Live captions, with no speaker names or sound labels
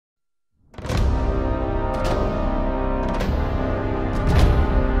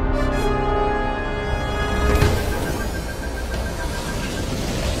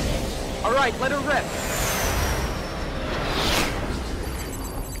right, let her rip.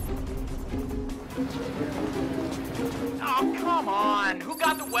 Oh, come on. Who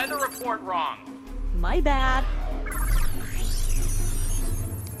got the weather report wrong? My bad.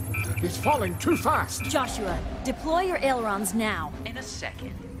 It's falling too fast. Joshua, deploy your ailerons now. In a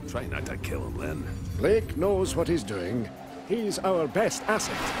second. Try not to kill him, Len. Blake knows what he's doing. He's our best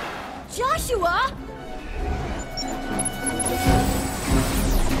asset. Joshua!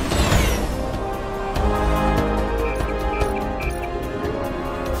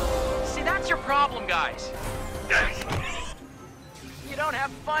 See, that's your problem, guys. You don't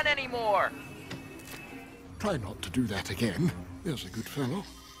have fun anymore. Try not to do that again. There's a good fellow.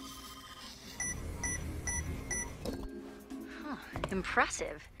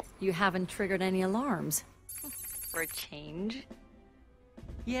 Impressive. You haven't triggered any alarms. For a change.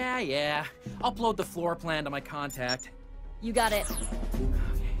 Yeah. Upload the floor plan to my contact. You got it. Okay.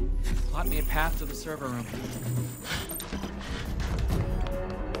 Plot me a path to the server room.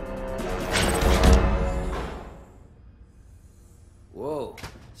 Whoa,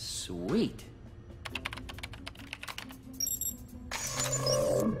 sweet.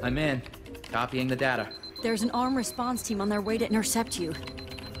 I'm in. Copying the data. There's an armed response team on their way to intercept you.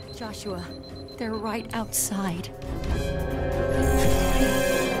 Joshua, they're right outside.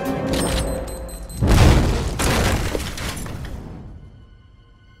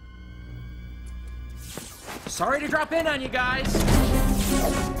 Sorry to drop in on you guys.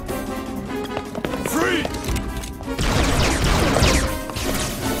 Freeze!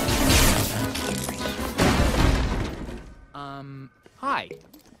 Hi.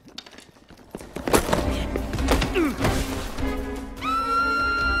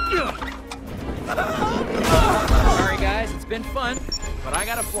 Sorry guys, it's been fun, but I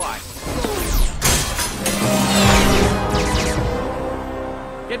gotta fly.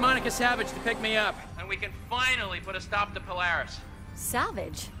 Get Monica Savage to pick me up, and we can finally put a stop to Polaris.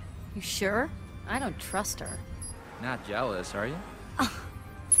 Savage? You sure? I don't trust her. Not jealous, are you?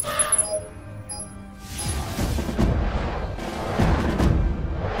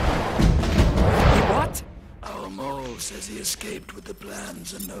 What? Our mole says he escaped with the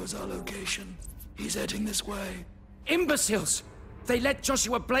plans and knows our location. He's heading this way. Imbeciles! They let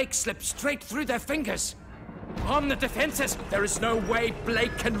Joshua Blake slip straight through their fingers. Arm the defenses! There is no way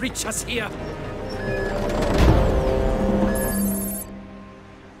Blake can reach us here!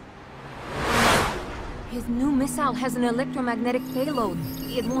 His new missile has an electromagnetic payload.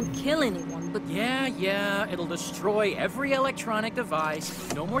 It won't kill anyone, but... Yeah, it'll destroy every electronic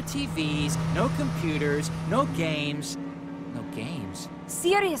device. No more TVs, no computers, no games. No games?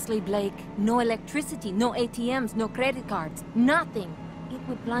 Seriously, Blake. No electricity, no ATMs, no credit cards. Nothing. It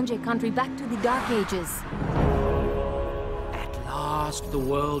would plunge a country back to the Dark Ages. At last, the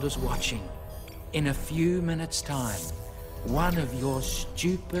world is watching. In a few minutes' time, one of your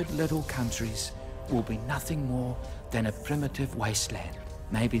stupid little countries will be nothing more than a primitive wasteland.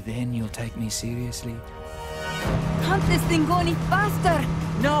 Maybe then you'll take me seriously. Can't this thing go any faster?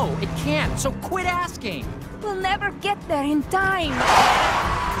 No, it can't, so quit asking! We'll never get there in time!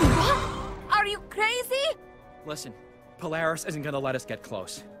 Are you crazy? Listen, Polaris isn't gonna let us get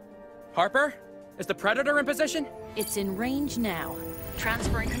close. Harper? Is the Predator in position? It's in range now.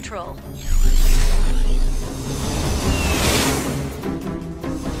 Transferring control.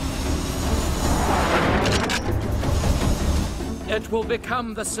 It will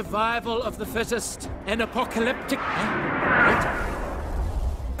become the survival of the fittest, an apocalyptic... Huh?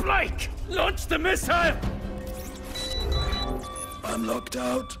 What? Blake! Launch the missile! I'm locked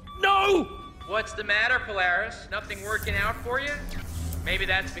out. No! What's the matter, Polaris? Nothing working out for you? Maybe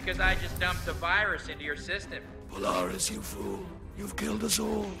that's because I just dumped a virus into your system. Polaris, you fool. You've killed us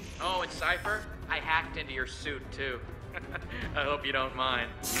all. Oh, and Cypher? I hacked into your suit, too. I hope you don't mind.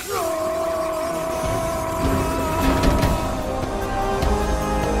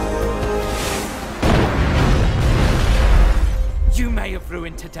 You may have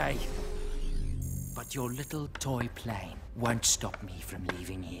ruined today, but your little toy plane won't stop me from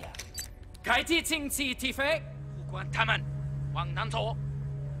leaving here.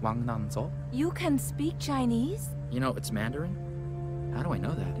 You can speak Chinese? You know, it's Mandarin? How do I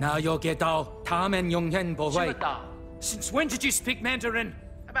know that? Since when did you speak Mandarin?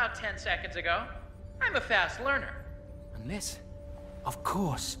 About 10 seconds ago. I'm a fast learner. Unless, of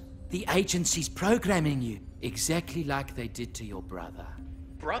course, the agency's programming you, exactly like they did to your brother.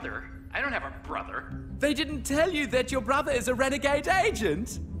 Brother? I don't have a brother. They didn't tell you that your brother is a renegade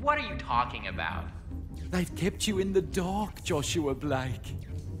agent? What are you talking about? They've kept you in the dark, Joshua Blake.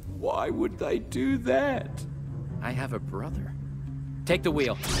 Why would they do that? I have a brother. Take the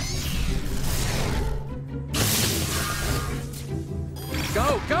wheel.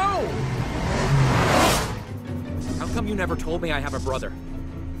 Go, go! How come you never told me I have a brother?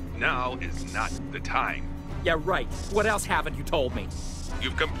 Now is not the time. Yeah, right. What else haven't you told me?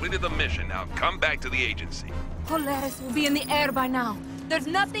 You've completed the mission. Now come back to the agency. Polaris will be in the air by now. There's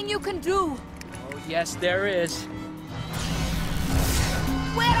nothing you can do. Oh, yes, there is.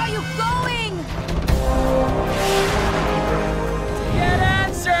 Where are you going? Get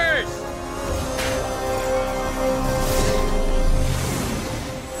answers!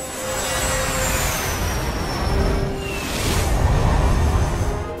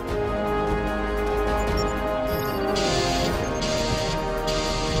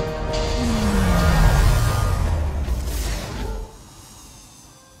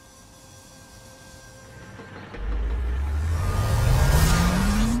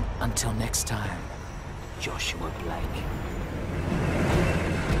 Until next time, Joshua Blake.